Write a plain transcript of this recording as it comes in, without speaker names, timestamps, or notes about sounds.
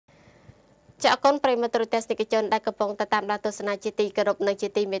ចាអកូនប្រិមត្តរទេសនិកជនដែលកំពុងតាមដានទស្សនាជាទីគោរពនិងជា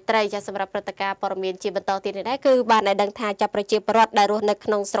ទីមេត្រីចាសម្រាប់ព្រឹត្តិការណ៍ព័ត៌មានជាបន្តទៀតនេះដែរគឺបានឲ្យដឹងថាចាប់ប្រជាពលរដ្ឋដែលរស់នៅក្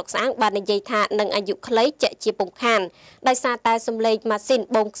នុងស្រុកស្អាងបាននិយាយថានឹងអាយុខ្លីជាជាពុំខានដោយសារតែសម្លេងម៉ាស៊ីន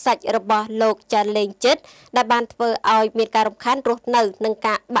បូមខ្សាច់របស់លោកចាលេងចិត្តដែលបានធ្វើឲ្យមានការរំខានរស់នៅនិង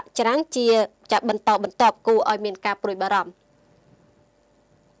ការបាក់ច្រាំងជាចាបន្តគួរឲ្យមានការព្រួយបារម្ភ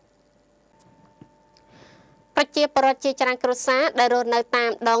ប្រជាពលរដ្ឋជាច្រើនគ្រួសារដែលរស់នៅតា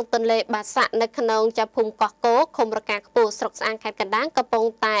មដងទន្លេបាសាក់នៅក្នុងចាភូមិកោះគោឃុំរកាខ្ពស់ស្រុកស្អាងខេត្តកណ្ដាលកំពុង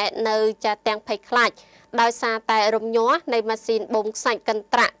តែនៅចាទាំងភ័យខ្លាចដោយសារតែរំញ័រនៃម៉ាស៊ីនបូមខ្សាច់កន្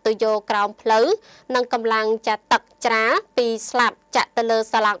ត្រាក់ទៅយកក្រោមផ្លូវនិងកម្លាំងចាទឹកច្រាពីស្លាប់ចាក់ទៅលើ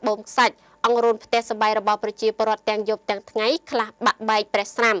សាឡាងបូមខ្សាច់អង្រួនផ្ទះសបាយរបស់ប្រជាពលរដ្ឋទាំងយប់ទាំងថ្ងៃខ្លះបាក់បែកប្រេះ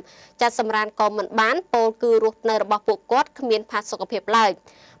ស្រាំចាត់សម្រានក៏មិនបានពោលគឺរស់នៅរបស់ពួកគាត់គ្មានផាសុកភាពឡើយ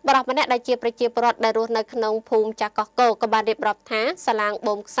បរិបម្នាក់ដែលជាប្រជាពលរដ្ឋដែលរស់នៅក្នុងភូមិចាស់កោះកោក៏បានរៀបរាប់ថាសាឡាង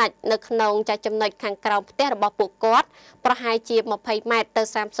បូមខ្សាច់នៅក្នុងចាស់ចំណុចខាងក្រោមផ្ទះរបស់ពួកគាត់ប្រហែលជា20ម៉ែត្រទៅ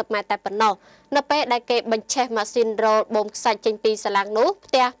30ម៉ែត្រតែប៉ុណ្ណោះនៅពេលដែលគេបញ្ឆេះម៉ាស៊ីនរ៉ូលបូមខ្សាច់ចេញពីសាឡាងនោះ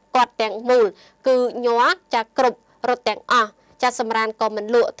ផ្ទះគាត់ទាំងមូលគឺញ័រចាស់គ្រប់រត់ទាំងអស់ចាស់សម្រានក៏មិន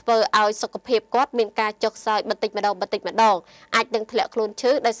លក់ធ្វើឲ្យសុខភាពគាត់មានការចុះខ្សោយបន្តិចម្ដងអាចនឹងធ្លាក់ខ្លួន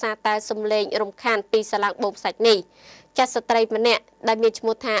ឈឺដោយសារតែសម្លេងរំខានពីសាឡាងបូមខ្សាច់នេះចាស់ស្ត្រីម្នាក់ដែលមានឈ្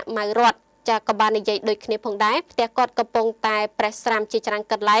មោះថាម៉ៅរតចាក៏បាននិយាយដូចគ្នាផងដែរផ្ទះគាត់កំពុងតែប្រេះស្រាំជាច្រើន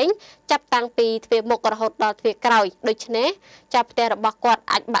កន្លែងចាប់តាំងពីទ្វារមុខរហូតដល់ទ្វារក្រោយដូច្នេះចាផ្ទះរបស់គាត់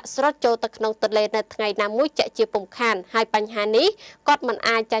អាចបាក់ស្រុតចូលទៅក្នុងទន្លេនៅថ្ងៃណាមួយចាក់ជាពុំខានហើយបញ្ហានេះគាត់មិន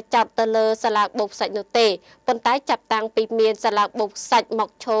អាចចាចោតទៅលើសាឡាងបូមខ្សាច់នោះទេប៉ុន្តែចាប់តាំងពីមានសាឡាងបូមខ្សាច់មក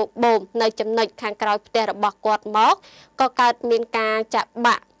ឈោបូមនៅចំណុចខាងក្រោយផ្ទះរបស់គាត់មកក៏កើតមានការចាក់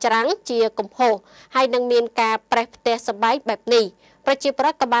បាក់ច្រាំងជាកំហុសហើយនឹងមានការប្រេះផ្ទះសបែកបែបនេះប្រជាពលរ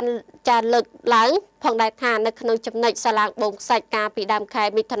ដ្ឋក៏បានចាលើកឡើងផងដែរថានៅក្នុងចំណុចសាឡាងបូមខ្សាច់កាលពីដើមខែ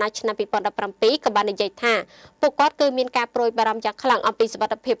មិថុនាឆ្នាំ2017ក៏បាននិយាយថាពួកគាត់គឺមានការព្រួយបារម្ភយ៉ាងខ្លាំងអំពីសុវ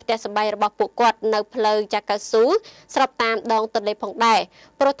ត្ថិភាពផ្ទះសម្បែងរបស់ពួកគាត់នៅផ្លូវចាកៅស៊ូស្របតាមដងទន្លេផងដែរ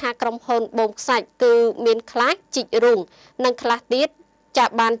ព្រោះថាក្រុមហ៊ុនបូមខ្សាច់គឺមានខ្លះជីករុងនិងខ្លះទៀតចា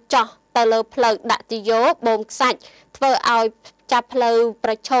បានចោះទៅលើផ្លូវដាក់ទីយោបូមខ្សាច់ធ្វើឲ្យចាប់ផ្លូវប្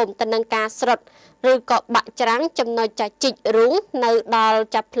រឈមទៅនឹងការស្រុតឬក៏បាក់ច្រាំងចំណុចចាជីករុងនៅដល់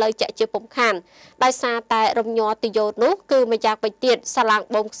ចាប់ផ្លូវចាក់ជាពុំខានដោយសារតែរំញ័រទីយោនោះគឺម្យ៉ាងវិញទៀតសាឡាង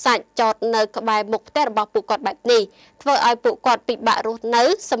បូមខ្សាច់ចតនៅក្បែរមុខផ្ទះរបស់ពួកគាត់បែបនេះធ្វើឲ្យពួកគាត់ពិបាករស់នៅ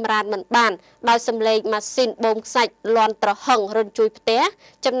សម្រានមិនបានដោយសម្លេងម៉ាស៊ីនបូមខ្សាច់លាន់ត្រហឹងរញ្ជួយផ្ទះ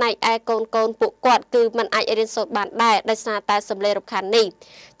ចំណែកឯកូនពួកគាត់គឺមិនអាចរៀនសូត្របានដែរដោយសារតែសម្លេងរំខាននេះ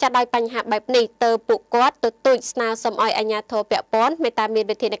ចាដោយបញ្ហាបែបនេះទៅពួកគាត់ទទូចស្នើសុំឲ្យអាជ្ញាធរពាក់ព័ន្ធមេត្តាមាន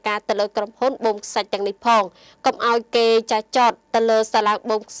វិធានការទៅលើក្រុមហ៊ុនបូមខ្សាច់ទាំងនេះផងកុំឲ្យគេចាចតទៅលើសាឡាង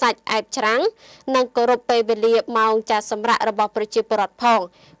បូមខ្សាច់អែបច្រាំងនិងគោរពពេលវេលាម៉ោងចាសម្រាប់របស់ប្រជាពលរដ្ឋផង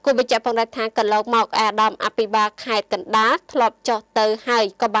គូបញ្ជាក់ផងដែរថាកន្លងមកអាដាមអភិបាលខេត្តកណ្ដាលធ្លាប់ចុះទៅហើយ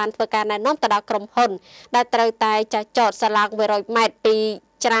ក៏បានធ្វើការណែនាំទៅដល់ក្រុមហ៊ុនដែលត្រូវតែចាចតសាឡាង100ម៉ែត្រពី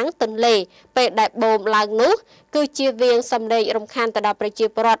ច្រាំងទន្លេពេលដែលបូមឡើងនោះគឺជាវៀងសម្លេងរំខានទៅដល់ប្រជា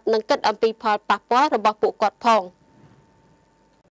ពលរដ្ឋនិងគិតអំពីផលប៉ះពាល់របស់ពួកគាត់ផង